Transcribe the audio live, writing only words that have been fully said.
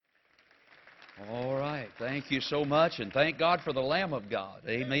All right. Thank you so much, and thank God for the Lamb of God.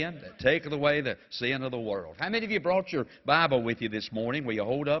 Amen. That taketh away the sin of the world. How many of you brought your Bible with you this morning? Will you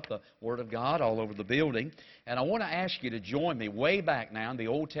hold up the Word of God all over the building? And I want to ask you to join me way back now in the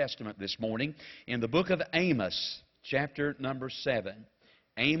Old Testament this morning in the book of Amos, chapter number 7.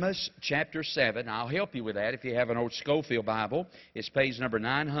 Amos chapter 7. I'll help you with that if you have an old Schofield Bible. It's page number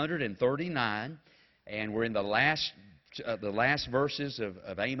 939, and we're in the last verses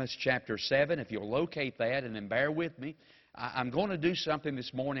of Amos chapter 7. If you'll locate that and then bear with me. I'm going to do something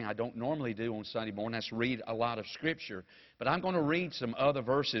this morning I don't normally do on Sunday morning. That's read a lot of Scripture. But I'm going to read some other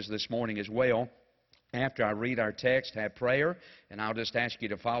verses this morning as well. After I read our text, have prayer, and I'll just ask you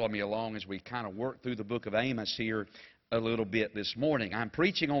to follow me along as we kind of work through the book of Amos here a little bit this morning. I'm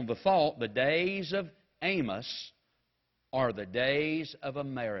preaching on the thought, the days of Amos are the days of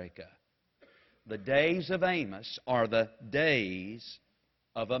America. The days of Amos are the days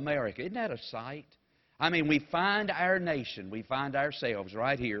of America. Isn't that a sight? I mean, we find our nation, we find ourselves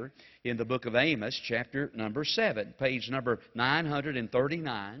right here in the book of Amos, chapter number 7, page number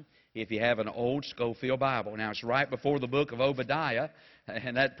 939, if you have an old Schofield Bible. Now, it's right before the book of Obadiah,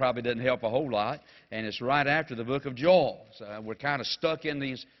 and that probably doesn't help a whole lot, and it's right after the book of Joel. So we're kind of stuck in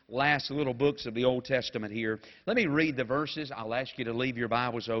these last little books of the Old Testament here. Let me read the verses. I'll ask you to leave your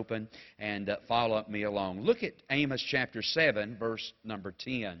Bibles open and follow me along. Look at Amos chapter 7, verse number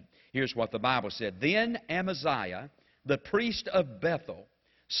 10. Here's what the Bible said. Then Amaziah, the priest of Bethel,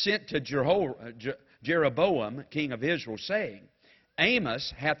 sent to Jeroboam, king of Israel, saying,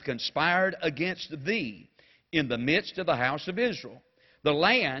 Amos hath conspired against thee in the midst of the house of Israel. The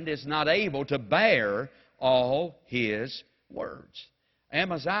land is not able to bear all his words.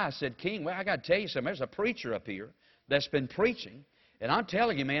 Amaziah said, King, well, I got to tell you something. There's a preacher up here that's been preaching, and I'm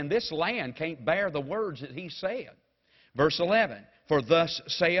telling you, man, this land can't bear the words that he said. Verse 11, for thus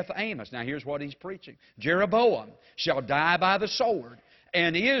saith Amos. Now, here's what he's preaching. Jeroboam shall die by the sword,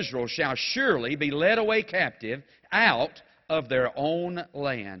 and Israel shall surely be led away captive out of their own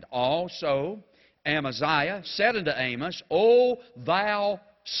land. Also, Amaziah said unto Amos, O thou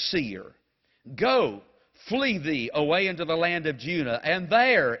seer, go, flee thee away into the land of Judah, and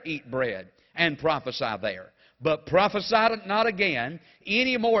there eat bread, and prophesy there. But prophesy not again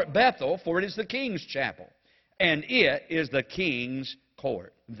any more at Bethel, for it is the king's chapel, and it is the king's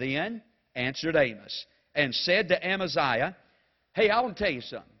court. Then answered Amos, and said to Amaziah, Hey, I want to tell you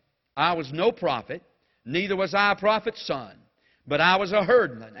something. I was no prophet, neither was I a prophet's son, but I was a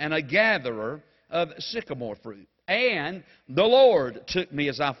herdman and a gatherer of sycamore fruit. And the Lord took me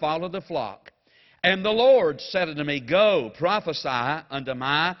as I followed the flock. And the Lord said unto me, Go, prophesy unto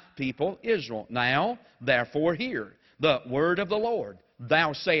my people Israel. Now, therefore, hear the word of the Lord.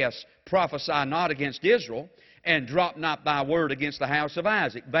 Thou sayest, Prophesy not against Israel, and drop not thy word against the house of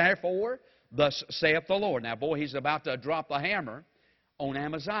Isaac. Therefore, thus saith the Lord. Now, boy, he's about to drop the hammer on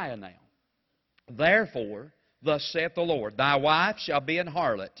Amaziah now. Therefore, thus saith the Lord, Thy wife shall be an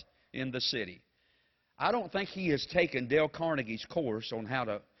harlot in the city. I don't think he has taken Dale Carnegie's course on how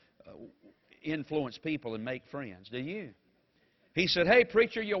to influence people and make friends. Do you? He said, Hey,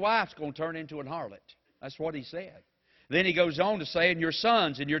 preacher, your wife's going to turn into an harlot. That's what he said. Then he goes on to say, And your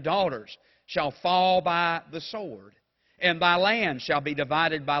sons and your daughters shall fall by the sword, and thy land shall be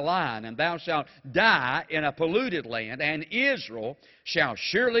divided by line, and thou shalt die in a polluted land, and Israel shall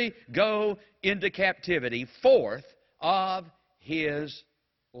surely go into captivity forth of his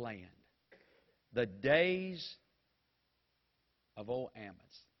land. The days of old Amos.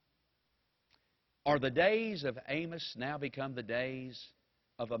 Are the days of Amos now become the days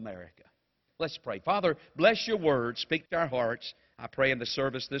of America? Let's pray. Father, bless your word. Speak to our hearts. I pray in the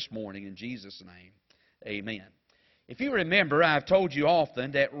service this morning in Jesus' name. Amen. If you remember, I've told you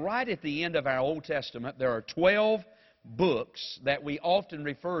often that right at the end of our Old Testament, there are 12 books that we often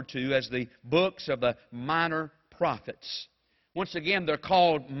refer to as the books of the minor prophets. Once again, they're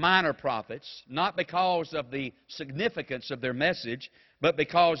called minor prophets, not because of the significance of their message, but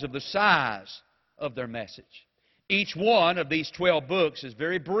because of the size of their message. Each one of these 12 books is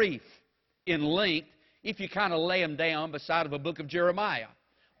very brief in length if you kind of lay them down beside of a book of Jeremiah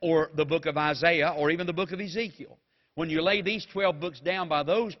or the book of Isaiah or even the book of Ezekiel. When you lay these 12 books down by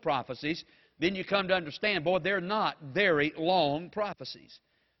those prophecies, then you come to understand, boy, they're not very long prophecies.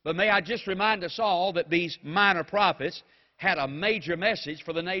 But may I just remind us all that these minor prophets had a major message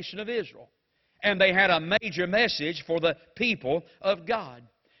for the nation of Israel. And they had a major message for the people of God.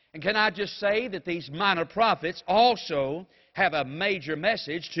 And can I just say that these minor prophets also have a major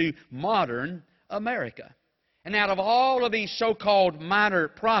message to modern America. And out of all of these so-called minor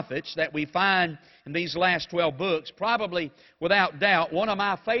prophets that we find in these last 12 books, probably without doubt, one of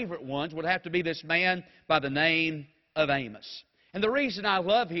my favorite ones would have to be this man by the name of Amos. And the reason I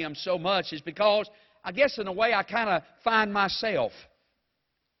love him so much is because, I guess in a way, I kind of find myself.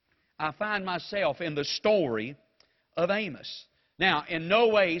 I find myself in the story of Amos. Now, in no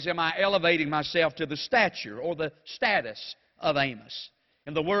ways am I elevating myself to the stature or the status of Amos.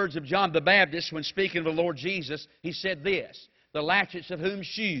 In the words of John the Baptist, when speaking of the Lord Jesus, he said this, "The latchets of whose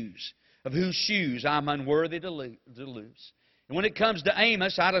shoes I'm unworthy to loose." And when it comes to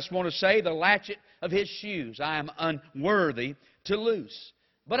Amos, I just want to say the latchet of his shoes I am unworthy to loose.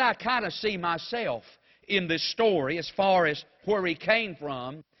 But I kind of see myself in this story as far as where he came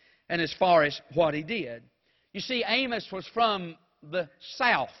from and as far as what he did. You see, Amos was from the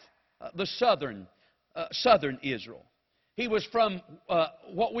south, the southern Israel. He was from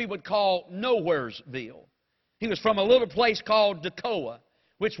what we would call Nowheresville. He was from a little place called Tekoa,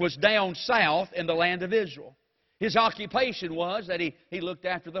 which was down south in the land of Israel. His occupation was that he looked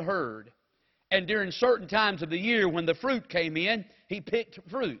after the herd. And during certain times of the year when the fruit came in, he picked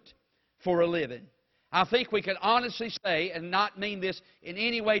fruit for a living. I think we can honestly say, and not mean this in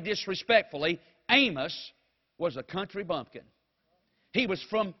any way disrespectfully, Amos was a country bumpkin. He was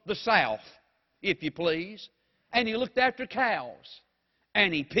from the south, if you please, and he looked after cows,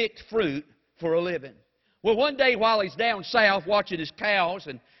 and he picked fruit for a living. Well, one day while he's down south watching his cows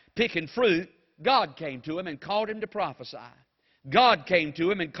and picking fruit, God came to him and called him to prophesy. God came to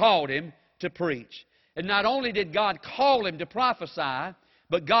him and called him to preach. And not only did God call him to prophesy,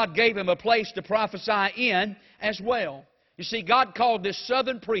 but God gave him a place to prophesy in as well. You see, God called this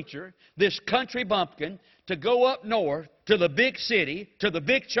southern preacher, this country bumpkin, to go up north to the big city, to the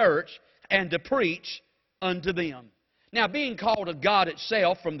big church, and to preach unto them. Now, being called of God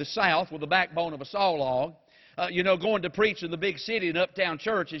itself from the south with the backbone of a saw log, going to preach in the big city and uptown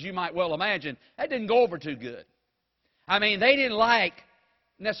church, as you might well imagine, that didn't go over too good. I mean, they didn't like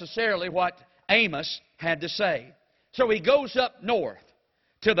necessarily what Amos had to say. So he goes up north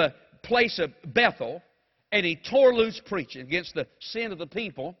to the place of Bethel, and he tore loose preaching against the sin of the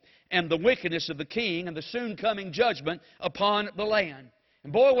people and the wickedness of the king and the soon coming judgment upon the land.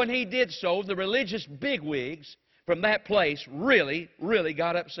 And boy, when he did so, the religious bigwigs from that place really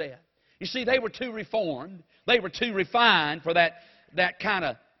got upset. You see, they were too reformed. They were too refined for that kind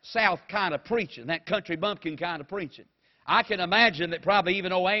of south kind of preaching, that country bumpkin kind of preaching. I can imagine that probably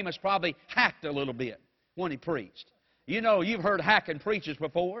even old Amos probably hacked a little bit when he preached. You know, you've heard hacking preachers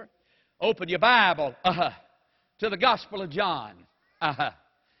before. Open your Bible, to the Gospel of John,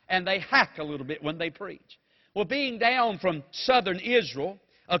 and they hack a little bit when they preach. Well, being down from southern Israel,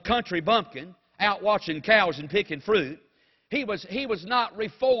 a country bumpkin, out watching cows and picking fruit, he was not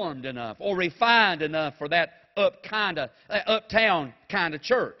reformed enough or refined enough for that uptown kind of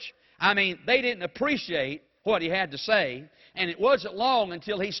church. I mean, they didn't appreciate what he had to say, and it wasn't long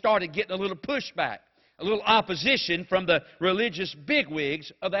until he started getting a little pushback, a little opposition from the religious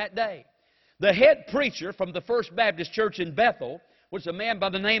bigwigs of that day. The head preacher from the First Baptist Church in Bethel was a man by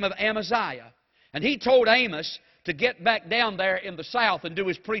the name of Amaziah. And he told Amos to get back down there in the south and do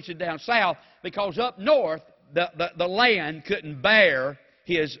his preaching down south, because up north, the land couldn't bear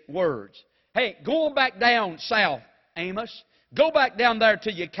his words. Hey, go on back down south, Amos. Go back down there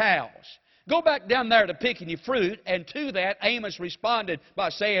to your cows. Go back down there to picking your fruit. And to that, Amos responded by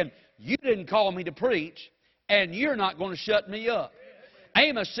saying, "You didn't call me to preach, and you're not going to shut me up."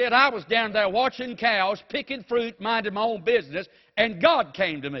 Amos said, "I was down there watching cows, picking fruit, minding my own business, and God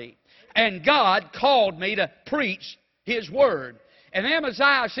came to me. And God called me to preach His Word." And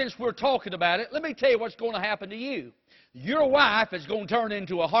Amaziah, since we're talking about it, let me tell you what's going to happen to you. Your wife is going to turn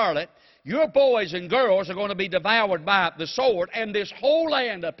into a harlot. Your boys and girls are going to be devoured by the sword. And this whole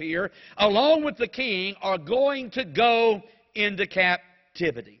land up here, along with the king, are going to go into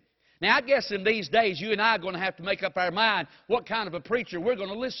captivity. Now, I guess in these days, you and I are going to have to make up our mind what kind of a preacher we're going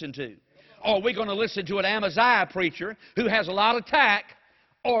to listen to. Are we going to listen to an Amaziah preacher who has a lot of tact?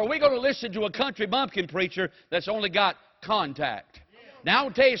 Or are we going to listen to a country bumpkin preacher that's only got contact? Now,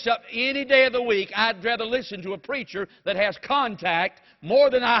 I'll tell you something. Any day of the week, I'd rather listen to a preacher that has contact more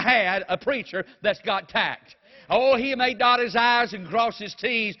than I had a preacher that's got tact. Oh, he may dot his I's and cross his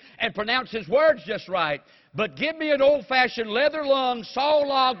T's and pronounce his words just right. But give me an old-fashioned leather-lung,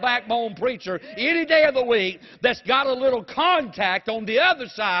 saw-log backbone preacher any day of the week that's got a little contact on the other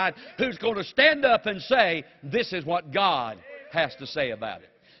side, who's going to stand up and say, "This is what God has to say about it."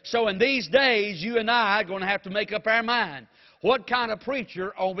 So in these days, you and I are going to have to make up our mind. What kind of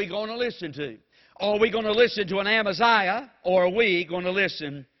preacher are we going to listen to? Are we going to listen to an Amaziah, or are we going to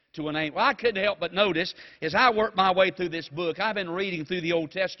listen to an angel. Well, I couldn't help but notice as I worked my way through this book, I've been reading through the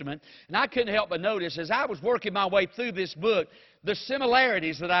Old Testament, and I couldn't help but notice as I was working my way through this book, the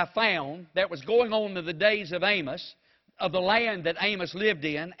similarities that I found that was going on in the days of Amos, of the land that Amos lived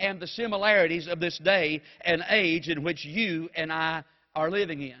in, and the similarities of this day and age in which you and I are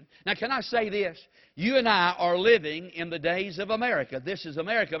living in. Now, can I say this? You and I are living in the days of America. This is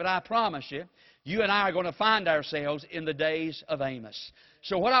America, but I promise you, you and I are going to find ourselves in the days of Amos.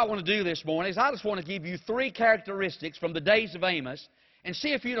 So what I want to do this morning is I just want to give you 3 characteristics from the days of Amos, and see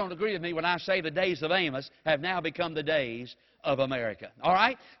if you don't agree with me when I say the days of Amos have now become the days of America. All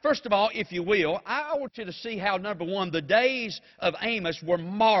right? First of all, if you will, I want you to see how, number one, the days of Amos were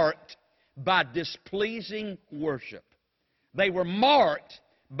marked by displeasing worship. They were marked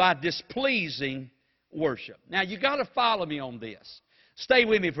by displeasing worship. Now, you've got to follow me on this. Stay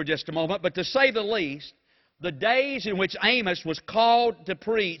with me for just a moment, but to say the least, the days in which Amos was called to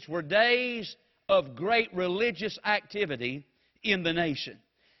preach were days of great religious activity in the nation.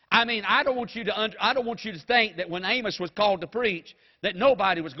 I mean, I don't want you to think that when Amos was called to preach that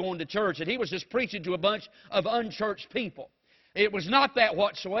nobody was going to church and he was just preaching to a bunch of unchurched people. It was not that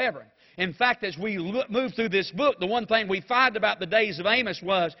whatsoever. In fact, as we move through this book, the one thing we find about the days of Amos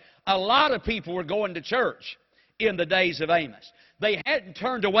was a lot of people were going to church in the days of Amos. They hadn't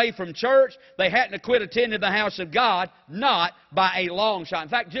turned away from church. They hadn't quit attending the house of God, not by a long shot. In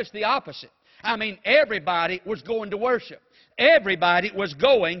fact, just the opposite. I mean, everybody was going to worship. Everybody was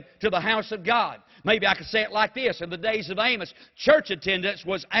going to the house of God. Maybe I could say it like this. In the days of Amos, church attendance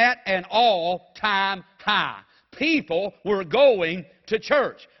was at an all-time high. People were going to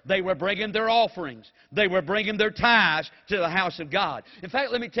church. They were bringing their offerings. They were bringing their tithes to the house of God. In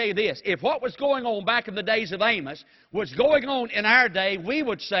fact, let me tell you this. If what was going on back in the days of Amos was going on in our day, we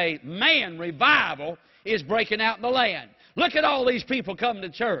would say, man, revival is breaking out in the land. Look at all these people coming to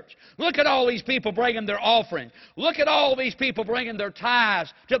church. Look at all these people bringing their offerings. Look at all these people bringing their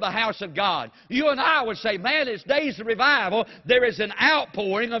tithes to the house of God. You and I would say, man, it's days of revival. There is an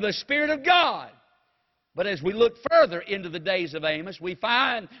outpouring of the Spirit of God. But as we look further into the days of Amos, we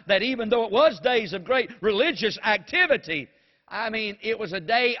find that even though it was days of great religious activity, I mean, it was a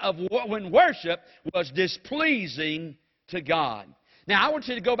day of when worship was displeasing to God. Now, I want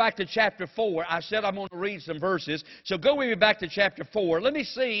you to go back to chapter 4. I said I'm going to read some verses, so go with me back to chapter 4. Let me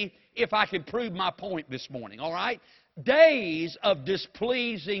see if I can prove my point this morning, all right? Days of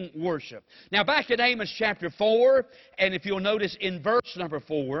displeasing worship. Now, back in Amos chapter 4, and if you'll notice in verse number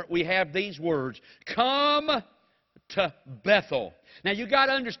 4, we have these words, come to Bethel. Now, you've got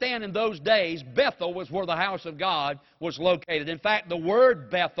to understand in those days, Bethel was where the house of God was located. In fact, the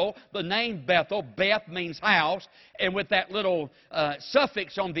word Bethel, the name Bethel, Beth means house, and with that little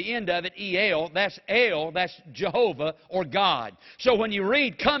suffix on the end of it, El, that's Jehovah or God. So when you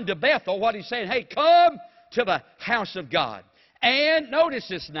read, come to Bethel, what he's saying, hey, come to the house of God. And notice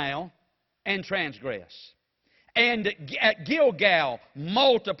this now, and transgress. And at Gilgal,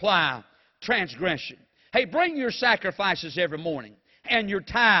 multiply transgression. Hey, bring your sacrifices every morning and your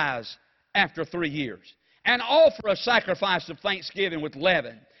tithes after 3 years. And offer a sacrifice of thanksgiving with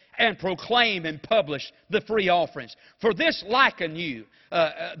leaven. And proclaim and publish the free offerings. For this liketh you,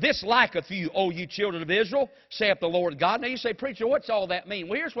 O you children of Israel, saith the Lord God. Now you say, preacher, what's all that mean?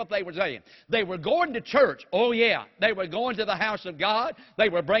 Well, here's what they were saying. They were going to church. Oh, yeah. They were going to the house of God. They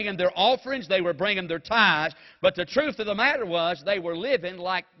were bringing their offerings. They were bringing their tithes. But the truth of the matter was they were living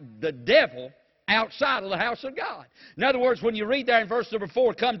like the devil outside of the house of God. In other words, when you read there in verse number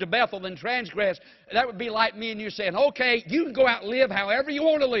 4, come to Bethel and transgress, that would be like me and you saying, okay, you can go out and live however you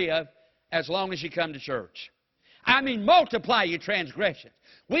want to live as long as you come to church. I mean, multiply your transgressions.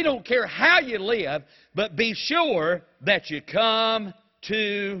 We don't care how you live, but be sure that you come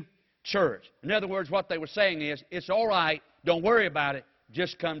to church. In other words, what they were saying is, it's all right, don't worry about it,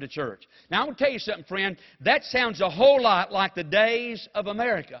 just come to church. Now, I want to tell you something, friend. That sounds a whole lot like the days of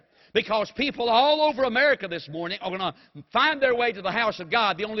America. Because people all over America this morning are going to find their way to the house of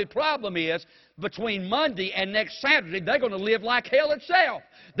God. The only problem is, between Monday and next Saturday, they're going to live like hell itself.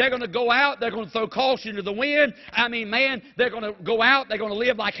 They're going to go out. They're going to throw caution to the wind. I mean, man, they're going to go out. They're going to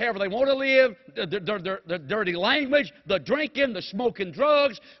live like however they want to live. The dirty language, the drinking, the smoking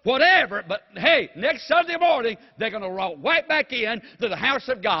drugs, whatever. But, hey, next Sunday morning, they're going to roll right back in to the house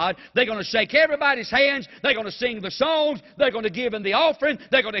of God. They're going to shake everybody's hands. They're going to sing the songs. They're going to give in the offering.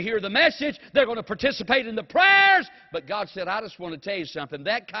 They're going to hear the message. They're going to participate in the prayers. But God said, I just want to tell you something.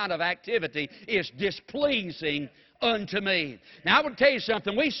 That kind of activity is displeasing unto me. Now, I would tell you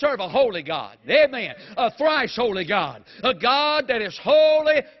something. We serve a holy God. Amen. A thrice holy God. A God that is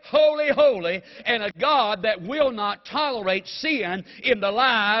holy, holy, holy, and a God that will not tolerate sin in the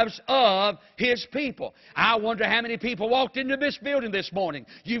lives of His people. I wonder how many people walked into this building this morning.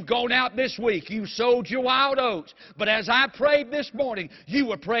 You've gone out this week. You sowed your wild oats. But as I prayed this morning, you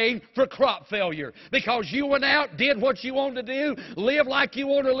were praying for crop failure. Because you went out, did what you wanted to do, live like you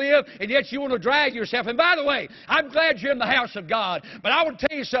want to live, and yet you want to drag yourself. And by the way, I'm glad you're in the house of God. But I will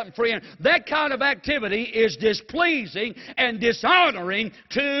tell you something, friend. That kind of activity is displeasing and dishonoring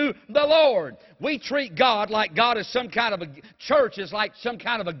to the Lord. We treat God like God is some kind of a church, is like some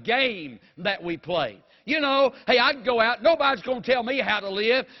kind of a game that we play. You know, hey, I can go out. Nobody's going to tell me how to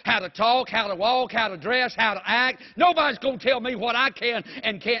live, how to talk, how to walk, how to dress, how to act. Nobody's going to tell me what I can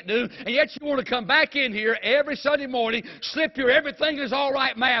and can't do. And yet you want to come back in here every Sunday morning, slip your everything is all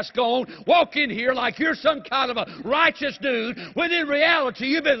right mask on, walk in here like you're some kind of a righteous dude, when in reality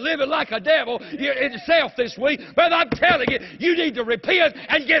you've been living like a devil yourself this week. But I'm telling you, you need to repent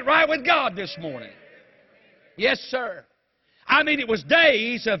and get right with God this morning. Yes, sir. I mean, it was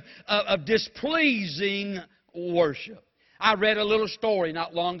days of displeasing worship. I read a little story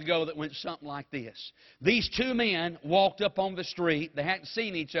not long ago that went something like this. These two men walked up on the street. They hadn't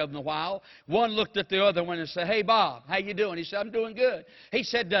seen each other in a while. One looked at the other one and said, "Hey, Bob, how you doing?" He said, "I'm doing good." He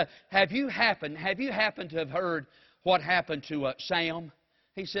said, have you happened to have heard what happened to Sam?"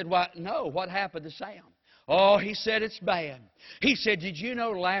 He said, "Why, no, what happened to Sam?" "Oh," he said, "it's bad." He said, "Did you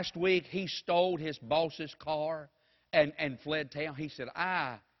know last week he stole his boss's car and fled town?" He said,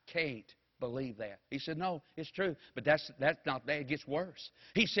 "I can't believe that." He said, "No, it's true, but that's not bad. It gets worse."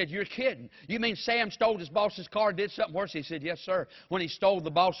 He said, "You're kidding. You mean Sam stole his boss's car and did something worse?" He said, "Yes, sir. When he stole the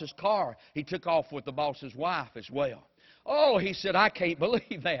boss's car, he took off with the boss's wife as well." "Oh," he said, "I can't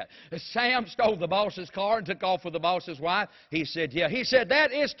believe that. Sam stole the boss's car and took off with the boss's wife?" He said, "Yeah." He said,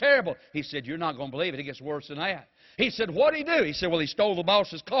 "That is terrible." He said, "You're not going to believe it. It gets worse than that." He said, "What did he do?" He said, "Well, he stole the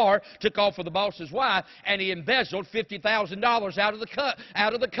boss's car, took off with the boss's wife, and he embezzled $50,000 out of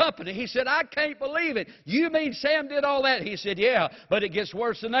the company." He said, "I can't believe it. You mean Sam did all that?" He said, "Yeah, but it gets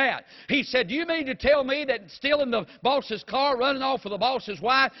worse than that." He said, "Do you mean to tell me that stealing the boss's car, running off with the boss's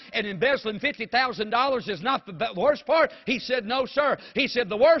wife, and embezzling $50,000 is not the worst part?" He said, "No, sir." He said,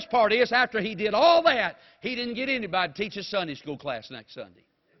 "The worst part is after he did all that, he didn't get anybody to teach his Sunday school class next Sunday."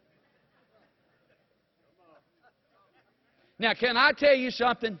 Now, can I tell you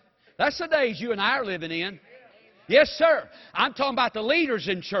something? That's the days you and I are living in. Yes, sir. I'm talking about the leaders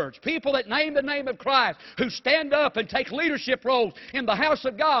in church, people that name the name of Christ, who stand up and take leadership roles in the house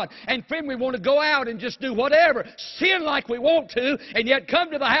of God. And friend, we want to go out and just do whatever, sin like we want to, and yet come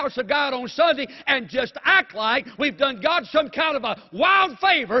to the house of God on Sunday and just act like we've done God some kind of a wild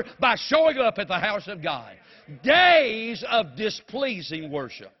favor by showing up at the house of God. Days of displeasing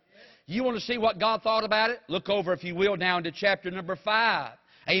worship. You want to see what God thought about it? Look over, if you will, now into chapter number 5.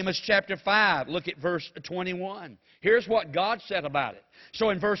 Amos chapter 5. Look at verse 21. Here's what God said about it. So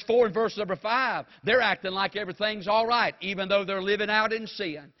in verse 4 and verse number 5, they're acting like everything's all right, even though they're living out in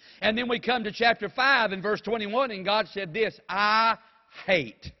sin. And then we come to chapter 5 and verse 21, and God said this, I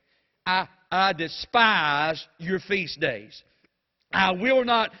despise your feast days. I will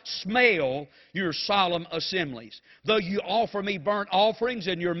not smell your solemn assemblies. Though you offer me burnt offerings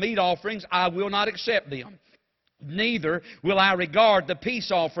and your meat offerings, I will not accept them. Neither will I regard the peace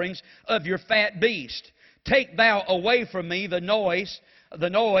offerings of your fat beast. Take thou away from me the noise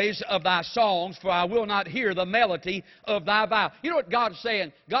of thy songs, for I will not hear the melody of thy vow. You know what God's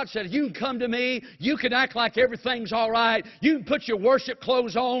saying? God said, you can come to me, you can act like everything's all right, you can put your worship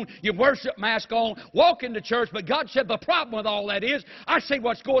clothes on, your worship mask on, walk into church, but God said the problem with all that is, I see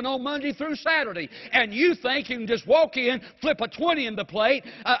what's going on Monday through Saturday, and you think you can just walk in, flip a 20 in the plate,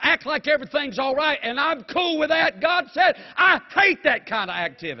 act like everything's all right, and I'm cool with that. God said, I hate that kind of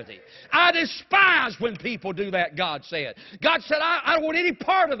activity. I despise when people do that, God said. God said, I don't want any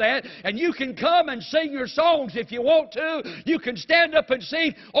part of that, and you can come and sing your songs if you want to. You can stand up and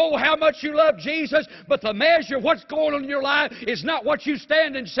sing, oh, how much you love Jesus, but the measure of what's going on in your life is not what you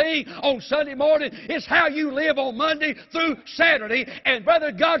stand and sing on Sunday morning. It's how you live on Monday through Saturday. And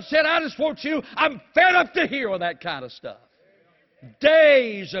brother, God said, I just want you, I'm fed up to hear with that kind of stuff.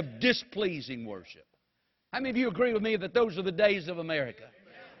 Days of displeasing worship. How many of you agree with me that those are the days of America?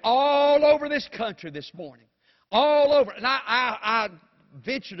 All over this country this morning. All over. And I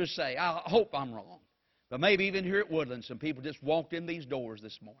venture to say, I hope I'm wrong, but maybe even here at Woodland, some people just walked in these doors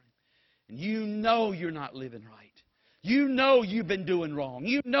this morning, and you know you're not living right. You know you've been doing wrong.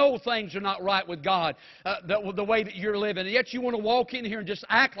 You know things are not right with God, the way that you're living. And yet you want to walk in here and just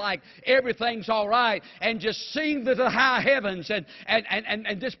act like everything's all right and just sing to the high heavens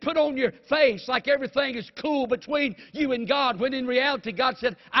and just put on your face like everything is cool between you and God, when in reality God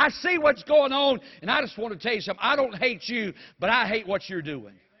said, I see what's going on, and I just want to tell you something. I don't hate you, but I hate what you're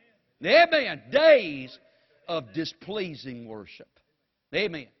doing. Amen. Days of displeasing worship.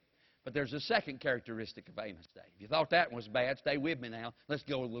 Amen. But there's a second characteristic of Amos' day. If you thought that one was bad, stay with me now. Let's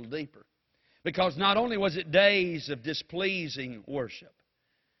go a little deeper. Because not only was it days of displeasing worship.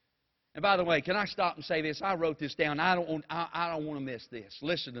 And by the way, can I stop and say this? I wrote this down. I don't want to miss this.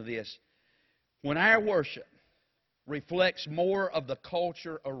 Listen to this. When our worship reflects more of the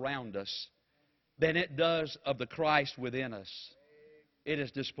culture around us than it does of the Christ within us, it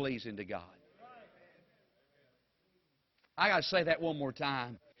is displeasing to God. I got to say that one more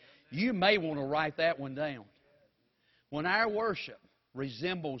time. You may want to write that one down. When our worship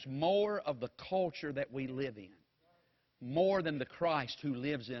resembles more of the culture that we live in, more than the Christ who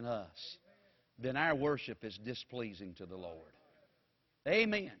lives in us, then our worship is displeasing to the Lord.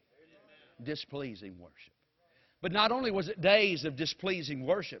 Amen. Displeasing worship. But not only was it days of displeasing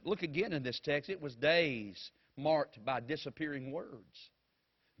worship, look again in this text, it was days marked by disappearing words.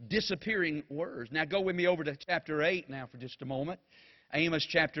 Disappearing words. Now go with me over to chapter 8 now for just a moment. Amos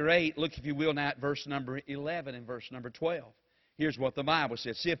chapter 8, look if you will now at verse number 11 and verse number 12. Here's what the Bible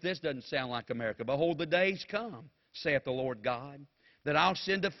says. See if this doesn't sound like America. Behold, the days come, saith the Lord God, that I'll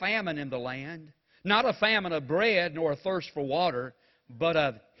send a famine in the land, not a famine of bread nor a thirst for water, but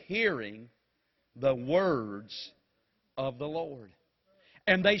of hearing the words of the Lord.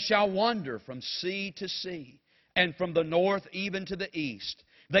 And they shall wander from sea to sea, and from the north even to the east.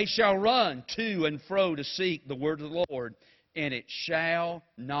 They shall run to and fro to seek the word of the Lord, and it shall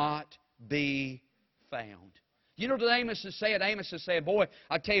not be found. You know what Amos is saying? Amos is saying, boy,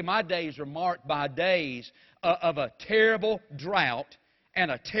 I tell you, my days are marked by days of a terrible drought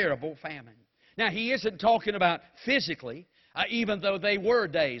and a terrible famine. Now, he isn't talking about physically, even though they were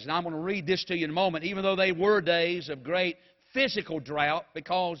days. And I'm going to read this to you in a moment. Even though they were days of great physical drought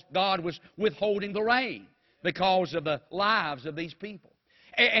because God was withholding the rain because of the lives of these people.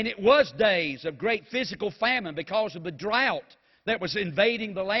 And it was days of great physical famine because of the drought that was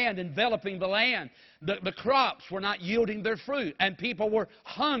invading the land, enveloping the land. The crops were not yielding their fruit, and people were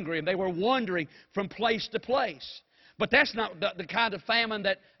hungry, and they were wandering from place to place. But that's not the kind of famine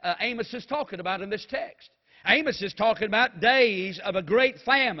that Amos is talking about in this text. Amos is talking about days of a great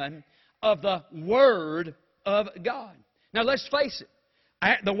famine of the Word of God. Now, let's face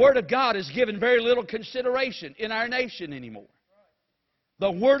it. The Word of God is given very little consideration in our nation anymore.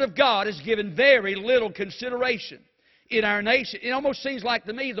 The Word of God is given very little consideration in our nation. It almost seems like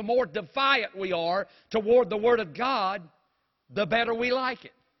to me the more defiant we are toward the Word of God, the better we like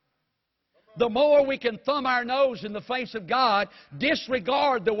it. The more we can thumb our nose in the face of God,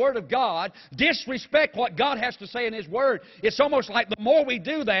 disregard the Word of God, disrespect what God has to say in His Word, it's almost like the more we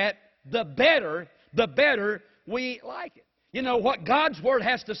do that, the better we like it. You know, what God's Word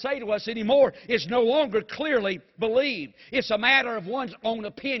has to say to us anymore is no longer clearly believed. It's a matter of one's own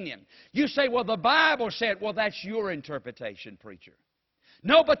opinion. You say, well, the Bible said, well, that's your interpretation, preacher.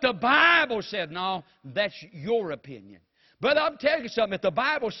 No, but the Bible said, no, that's your opinion. But I'm telling you something, if the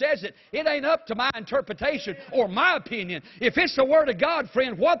Bible says it, it ain't up to my interpretation or my opinion. If it's the Word of God,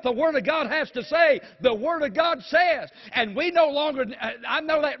 friend, what the Word of God has to say, the Word of God says. And we no longer, I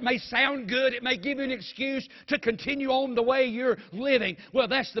know that may sound good, it may give you an excuse to continue on the way you're living. Well,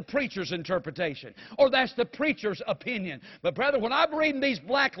 that's the preacher's interpretation, or that's the preacher's opinion. But brother, when I'm reading these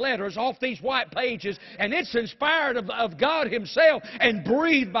black letters off these white pages, and it's inspired of God Himself and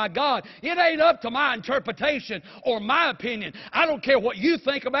breathed by God, it ain't up to my interpretation or my opinion. I don't care what you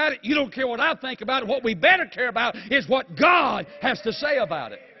think about it. You don't care what I think about it. What we better care about is what God has to say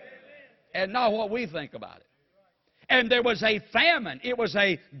about it, and not what we think about it. And there was a famine. It was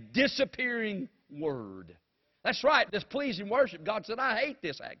a disappearing word. That's right, displeasing worship. God said, I hate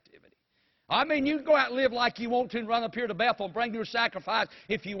this activity. I mean, you can go out and live like you want to and run up here to Bethel and bring your sacrifice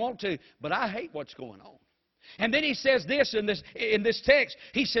if you want to, but I hate what's going on. And then he says this in this text.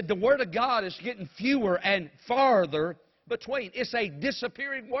 He said the Word of God is getting fewer and farther between. It's a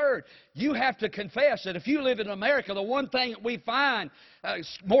disappearing word. You have to confess that if you live in America, the one thing that we find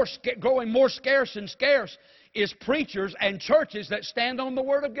growing more scarce and scarce is preachers and churches that stand on the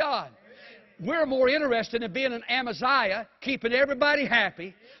Word of God. we're more interested in being an Amaziah, keeping everybody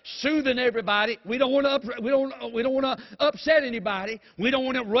happy, soothing everybody. We don't want to upset anybody. We don't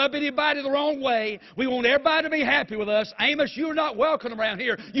want to rub anybody the wrong way. We want everybody to be happy with us. Amos, you're not welcome around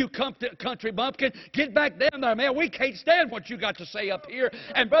here, you country bumpkin. Get back down there, man. We can't stand what you got to say up here.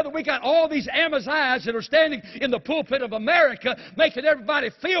 And brother, we got all these Amaziahs that are standing in the pulpit of America, making everybody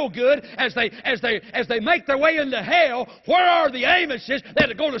feel good as they make their way into hell. Where are the Amoses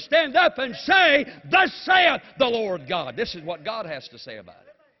that are going to stand up and say, "Thus saith the Lord God"? This is what God has to say about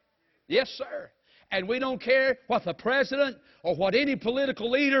it. Yes, sir. And we don't care what the president or what any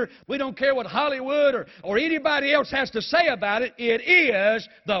political leader, we don't care what Hollywood or anybody else has to say about it. It is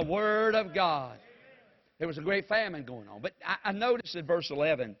the Word of God. There was a great famine going on. But I noticed in verse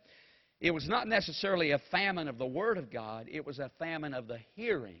 11, it was not necessarily a famine of the Word of God. It was a famine of the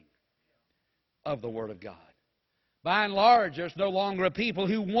hearing of the Word of God. By and large, there's no longer a people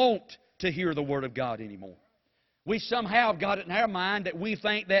who want to hear the Word of God anymore. We somehow have got it in our mind that we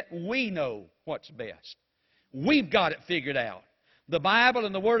think that we know what's best. We've got it figured out. The Bible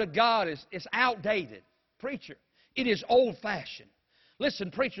and the Word of God is outdated. Preacher, it is old-fashioned. Listen,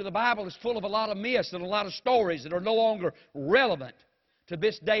 preacher, the Bible is full of a lot of myths and a lot of stories that are no longer relevant to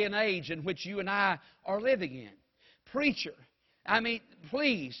this day and age in which you and I are living in. Preacher,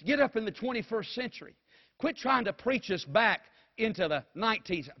 please, get up in the 21st century. Quit trying to preach us back into the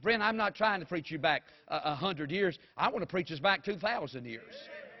 19th. Friend, I'm not trying to preach you back 100 years. I want to preach us back 2,000 years.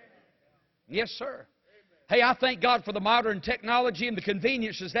 Yes, sir. Hey, I thank God for the modern technology and the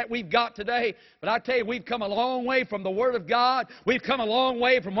conveniences that we've got today. But I tell you, we've come a long way from the Word of God. We've come a long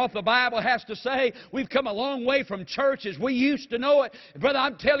way from what the Bible has to say. We've come a long way from church as we used to know it. Brother,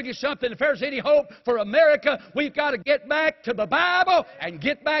 I'm telling you something. If there's any hope for America, we've got to get back to the Bible and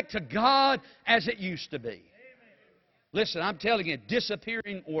get back to God as it used to be. Listen, I'm telling you,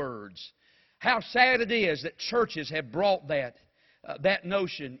 disappearing words. How sad it is that churches have brought that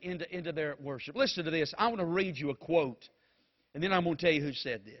notion into their worship. Listen to this. I want to read you a quote, and then I'm going to tell you who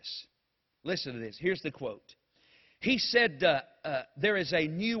said this. Listen to this. Here's the quote. He said, there is a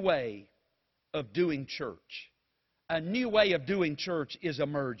new way of doing church. A new way of doing church is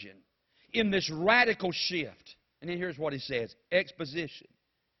emerging in this radical shift. And then here's what he says. Exposition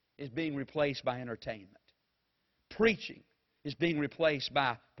is being replaced by entertainment. Preaching is being replaced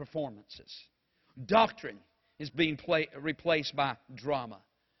by performances. Doctrine is being replaced by drama.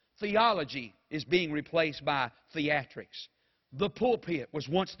 Theology is being replaced by theatrics. The pulpit was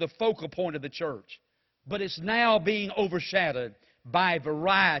once the focal point of the church, but it's now being overshadowed by a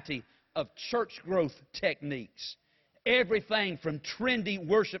variety of church growth techniques. Everything from trendy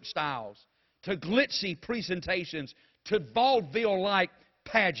worship styles to glitzy presentations to vaudeville-like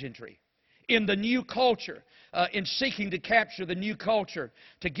pageantry. In the new culture, in seeking to capture the new culture,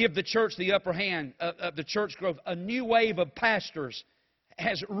 to give the church the upper hand of the church growth, a new wave of pastors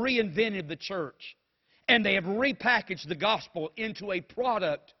has reinvented the church. And they have repackaged the gospel into a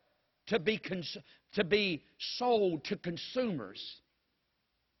product to be sold to consumers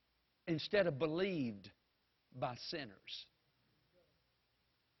instead of believed by sinners.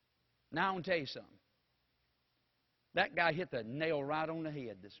 Now I want to tell you something. That guy hit the nail right on the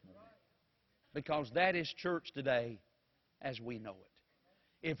head this morning. Because that is church today as we know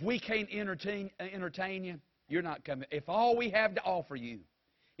it. If we can't entertain you, you're not coming. If all we have to offer you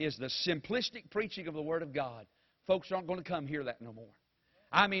is the simplistic preaching of the Word of God, folks aren't going to come hear that no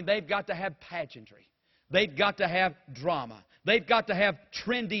more. They've got to have pageantry. They've got to have drama. They've got to have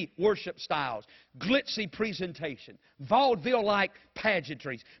trendy worship styles, glitzy presentation, vaudeville-like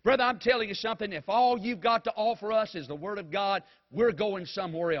pageantries. Brother, I'm telling you something. If all you've got to offer us is the Word of God, we're going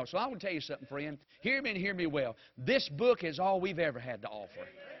somewhere else. So I want to tell you something, friend. Hear me and hear me well. This book is all we've ever had to offer.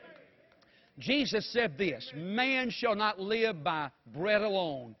 Jesus said this, man shall not live by bread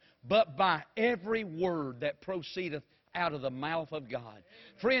alone, but by every word that proceedeth out of the mouth of God.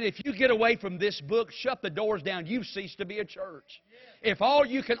 Friend, if you get away from this book, shut the doors down, you've ceased to be a church. If all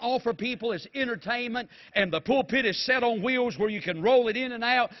you can offer people is entertainment and the pulpit is set on wheels where you can roll it in and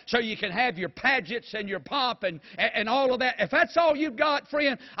out so you can have your pageants and your pomp and all of that, if that's all you've got,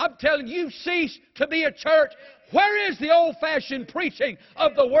 friend, I'm telling you, you've ceased to be a church. Where is the old-fashioned preaching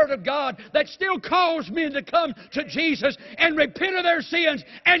of the Word of God that still calls men to come to Jesus and repent of their sins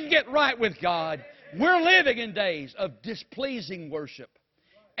and get right with God? We're living in days of displeasing worship.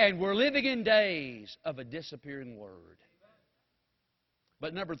 And we're living in days of a disappearing Word.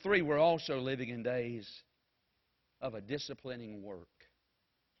 But number three, we're also living in days of a disciplining work.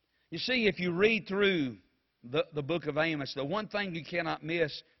 You see, if you read through the book of Amos, the one thing you cannot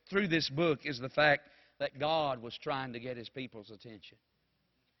miss through this book is the fact that God was trying to get His people's attention.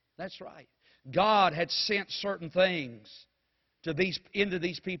 That's right. God had sent certain things into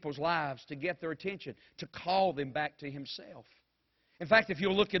these people's lives to get their attention, to call them back to Himself. In fact, if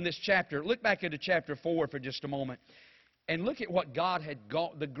you'll look in this chapter, look back into chapter 4 for just a moment, and look at what God had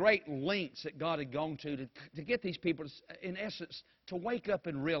gone, the great lengths that God had gone to get these people, in essence, to wake up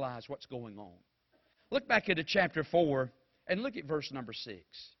and realize what's going on. Look back into chapter 4 and look at verse number 6.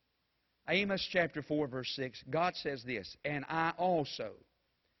 Amos chapter 4, verse 6, God says this, "And I also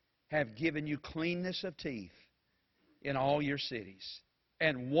have given you cleanness of teeth in all your cities,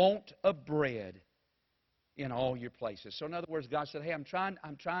 and want of bread in all your places." So in other words, God said, hey, I'm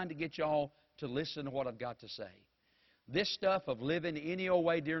trying to get y'all to listen to what I've got to say. This stuff of living any old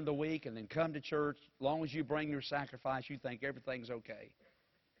way during the week and then come to church, as long as you bring your sacrifice, you think everything's okay.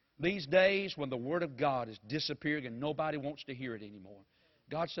 These days when the Word of God is disappearing and nobody wants to hear it anymore,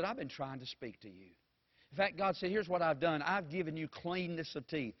 God said, I've been trying to speak to you. In fact, God said, here's what I've done. I've given you cleanness of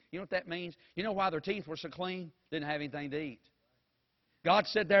teeth. You know what that means? You know why their teeth were so clean? Didn't have anything to eat. God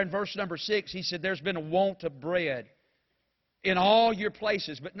said there in verse number 6, He said, there's been a want of bread in all your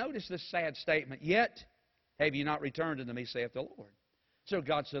places. But notice this sad statement, yet have you not returned unto me, saith the Lord. So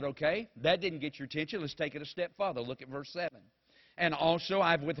God said, okay, that didn't get your attention. Let's take it a step further. Look at verse 7. And also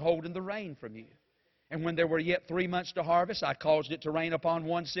I've withholden the rain from you. And when there were yet 3 months to harvest, I caused it to rain upon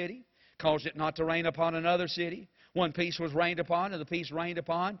one city, caused it not to rain upon another city. One piece was rained upon, and the piece rained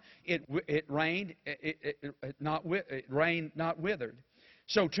upon, it rained not withered.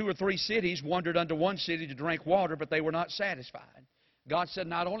 So 2 or 3 cities wandered unto one city to drink water, but they were not satisfied. God said,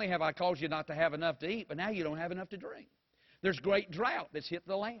 not only have I caused you not to have enough to eat, but now you don't have enough to drink. There's great drought that's hit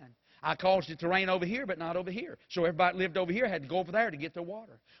the land. I caused it to rain over here, but not over here. So everybody that lived over here had to go over there to get their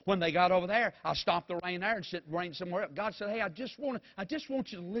water. When they got over there, I stopped the rain there and set rain somewhere else. God said, hey, I just want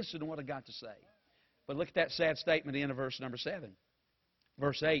you to listen to what I got to say. But look at that sad statement at the end of verse number 7.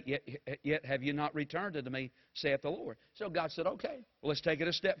 Verse 8, yet have you not returned unto me, saith the Lord. So God said, okay, well, let's take it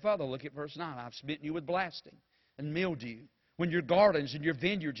a step further. Look at verse 9. I've smitten you with blasting and mildew. When your gardens and your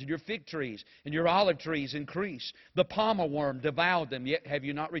vineyards and your fig trees and your olive trees increase, the palmer worm devoured them, yet have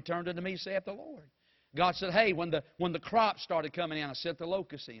you not returned unto me, saith the Lord. God said, hey, when the crops started coming in, I sent the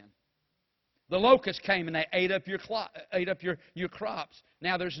locusts in. The locusts came and they ate up your crops.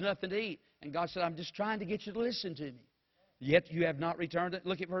 Now there's nothing to eat. And God said, I'm just trying to get you to listen to me. Yet you have not returned it.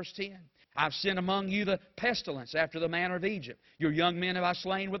 Look at verse 10. I've sent among you the pestilence after the manner of Egypt. Your young men have I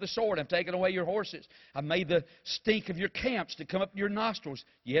slain with the sword. I've taken away your horses. I've made the stink of your camps to come up your nostrils.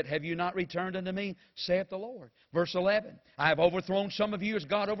 Yet have you not returned unto me, saith the Lord. Verse 11. I have overthrown some of you as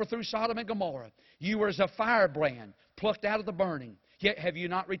God overthrew Sodom and Gomorrah. You were as a firebrand plucked out of the burning. Yet have you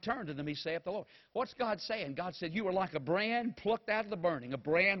not returned unto me, saith the Lord. What's God saying? God said, you were like a brand plucked out of the burning. A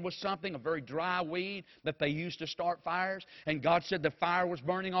brand was something, a very dry weed that they used to start fires. And God said the fire was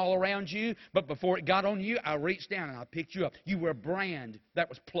burning all around you, but before it got on you, I reached down and I picked you up. You were a brand that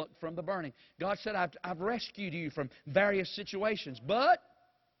was plucked from the burning. God said, I've rescued you from various situations, but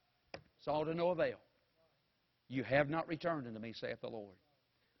it's all to no avail. You have not returned unto me, saith the Lord.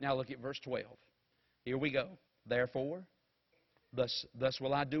 Now look at verse 12. Here we go. Therefore, Thus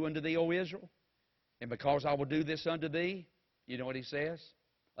will I do unto thee, O Israel, and because I will do this unto thee, you know what He says?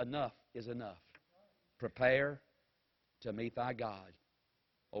 Enough is enough. Prepare to meet thy God,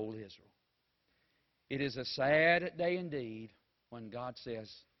 O Israel. It is a sad day indeed when God says,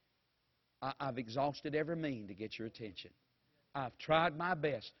 I've exhausted every mean to get your attention. I've tried my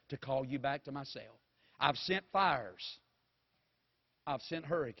best to call you back to myself. I've sent fires. I've sent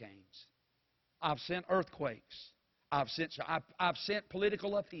hurricanes. I've sent earthquakes. I've sent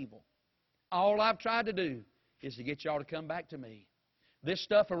political upheaval. All I've tried to do is to get y'all to come back to me. This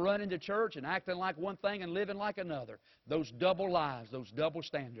stuff of running to church and acting like one thing and living like another, those double lives, those double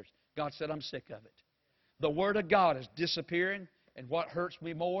standards, God said, I'm sick of it. The Word of God is disappearing, and what hurts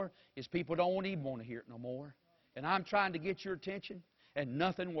me more is people don't even want to hear it no more. And I'm trying to get your attention, and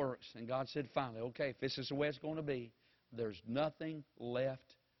nothing works. And God said, finally, okay, if this is the way it's going to be, there's nothing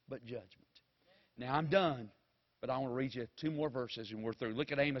left but judgment. Now, I'm done. But I want to read you 2 more verses and we're through.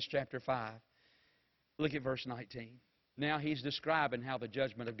 Look at Amos chapter 5. Look at verse 19. Now he's describing how the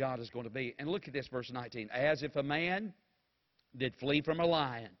judgment of God is going to be. And look at this, verse 19. As if a man did flee from a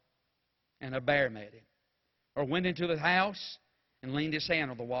lion and a bear met him, or went into the house and leaned his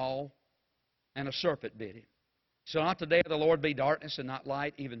hand on the wall and a serpent bit him. Shall not the day of the Lord be darkness and not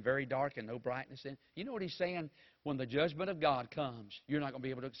light, even very dark and no brightness in it? You know what he's saying? When the judgment of God comes, you're not going to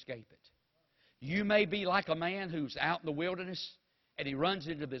be able to escape it. You may be like a man who's out in the wilderness and he runs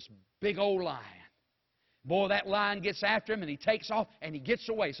into this big old lion. Boy, that lion gets after him and he takes off and he gets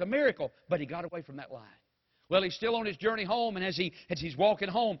away. It's a miracle, but he got away from that lion. Well, he's still on his journey home, and as he's walking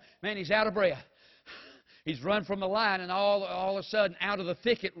home, man, he's out of breath. He's run from the lion, and all of a sudden, out of the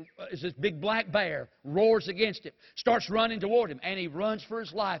thicket is this big black bear, roars against him, starts running toward him, and he runs for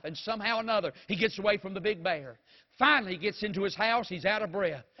his life, and somehow or another, he gets away from the big bear. Finally, he gets into his house. He's out of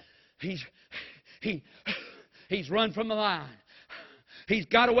breath. He's run from the lion. He's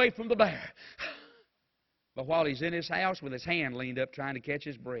got away from the bear. But while he's in his house with his hand leaned up trying to catch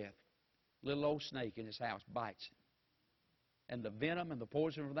his breath, little old snake in his house bites him. And the venom and the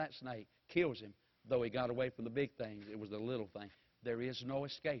poison from that snake kills him. Though he got away from the big things, it was the little thing. There is no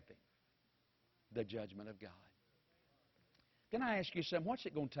escaping the judgment of God. Can I ask you something? What's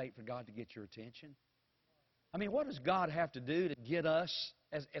it going to take for God to get your attention? I mean, what does God have to do to get us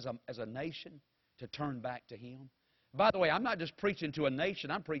as a nation to turn back to Him? By the way, I'm not just preaching to a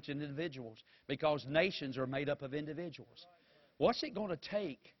nation. I'm preaching to individuals, because nations are made up of individuals. What's it going to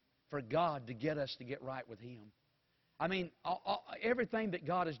take for God to get us to get right with Him? I mean, everything that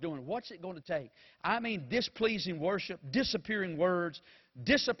God is doing, what's it going to take? I mean, displeasing worship, disappearing words,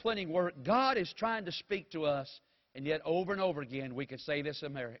 disciplining work. God is trying to speak to us, and yet over and over again we could say this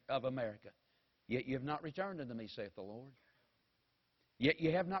of America. Yet you have not returned unto me, saith the Lord. Yet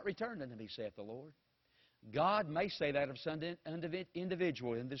you have not returned unto me, saith the Lord. God may say that of some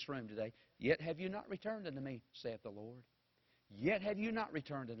individual in this room today. Yet have you not returned unto me, saith the Lord. Yet have you not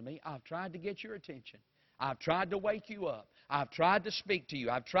returned unto me. I've tried to get your attention. I've tried to wake you up. I've tried to speak to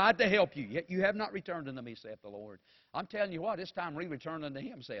you. I've tried to help you. Yet you have not returned unto me, saith the Lord. I'm telling you what, it's time we return unto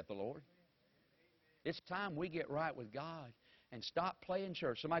Him, saith the Lord. It's time we get right with God and stop playing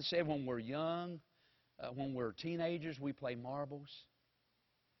church. Somebody said when we're young, when we're teenagers, we play marbles.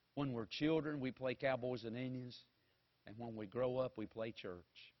 When we're children, we play cowboys and Indians. And when we grow up, we play church.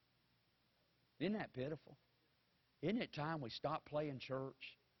 Isn't that pitiful? Isn't it time we stop playing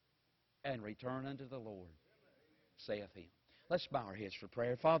church and return unto the Lord, saith Him? Let's bow our heads for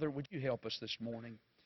prayer. Father, would you help us this morning?